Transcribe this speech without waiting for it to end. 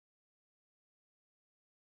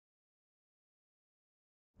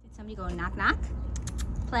Somebody go knock knock.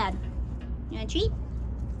 Plaid, you want a treat?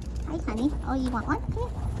 Hi honey. Oh, you want one? Come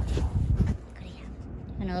here. Good yeah.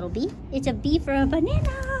 You want a little bee? It's a bee for a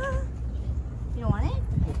banana. You don't want it?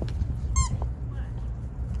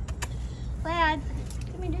 Plaid,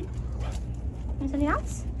 come here dude. Want something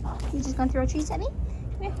else? You just gonna throw treats at me?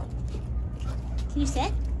 Come here. Can you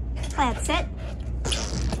sit? Plaid, sit.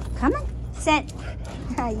 Come on, sit.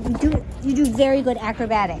 You do very good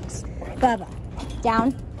acrobatics. Bubba,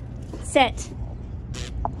 down, sit.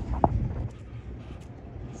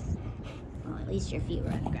 Well, at least your feet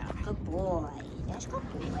were on the ground. Good boy. That's good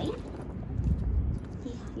boy.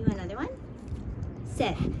 You want another one?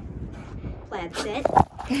 Sit. Plaid, sit.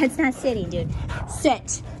 It's not sitting, dude.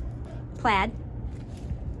 Sit. Plaid.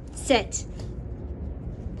 Sit.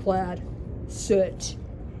 Plaid. Sit.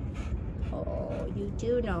 Oh, you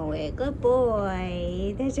do know it. Good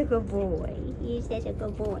boy. That's a good boy. He's such a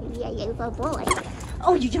good boy. Yeah, you're a good boy.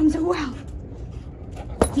 Oh, you jumped so well.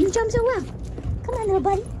 You jumped so well. Come on, little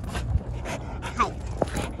buddy. Hi.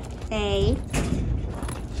 Hey.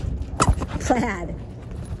 Plaid.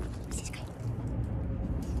 This is great.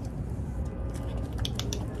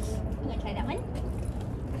 You want to try that one?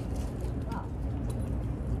 Wow.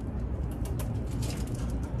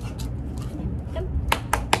 Come.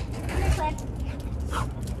 Come here, Plaid.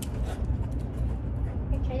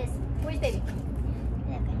 Here, try this. Where's baby?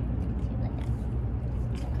 Okay. You like that?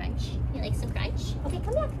 Some crunch. You like some crunch? Okay,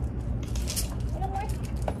 come back. A little more.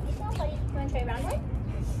 Get down, buddy. You want to try a round one?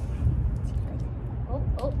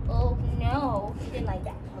 Oh, no. You didn't like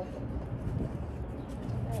that. Okay.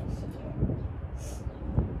 Let's see here.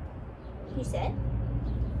 You said?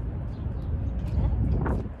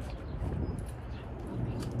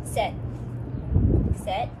 Sit.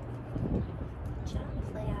 Sit. Jump,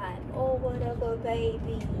 Plaid. Oh, what a good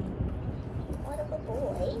baby. What a good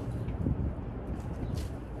boy.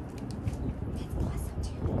 That's awesome,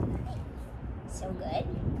 too. Nice. So good.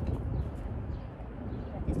 You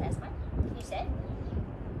want this last one? You sit?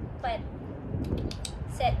 Plaid.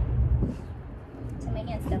 Sit. So my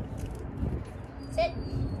hands still. Sit.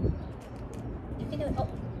 You can do it. Oh.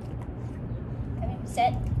 Come here.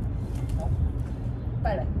 Sit. Oh.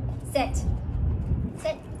 By the way. Sit.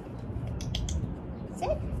 Sit.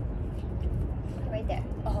 Sit. Right there.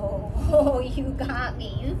 Oh, you got me.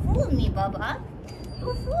 You fooled me, Bubba.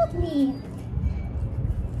 You fooled me.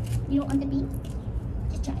 You don't want the bee?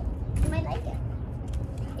 Just try it. You might like it.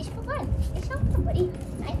 It's for fun. It's so fun, buddy.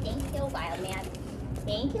 I thank you, wild man.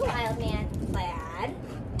 Thank you, wild man. Plaid.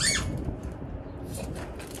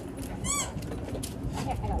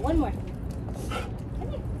 Here, I got one more. Come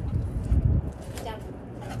here. Down.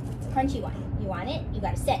 It's a crunchy one. You want it? You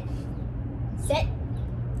gotta sit. Sit.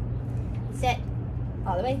 Sit.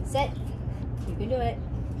 All the way. Sit. You can do it.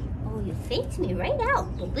 Oh, you faked me right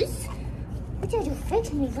out, Boobus. What did you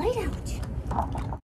fake me right out?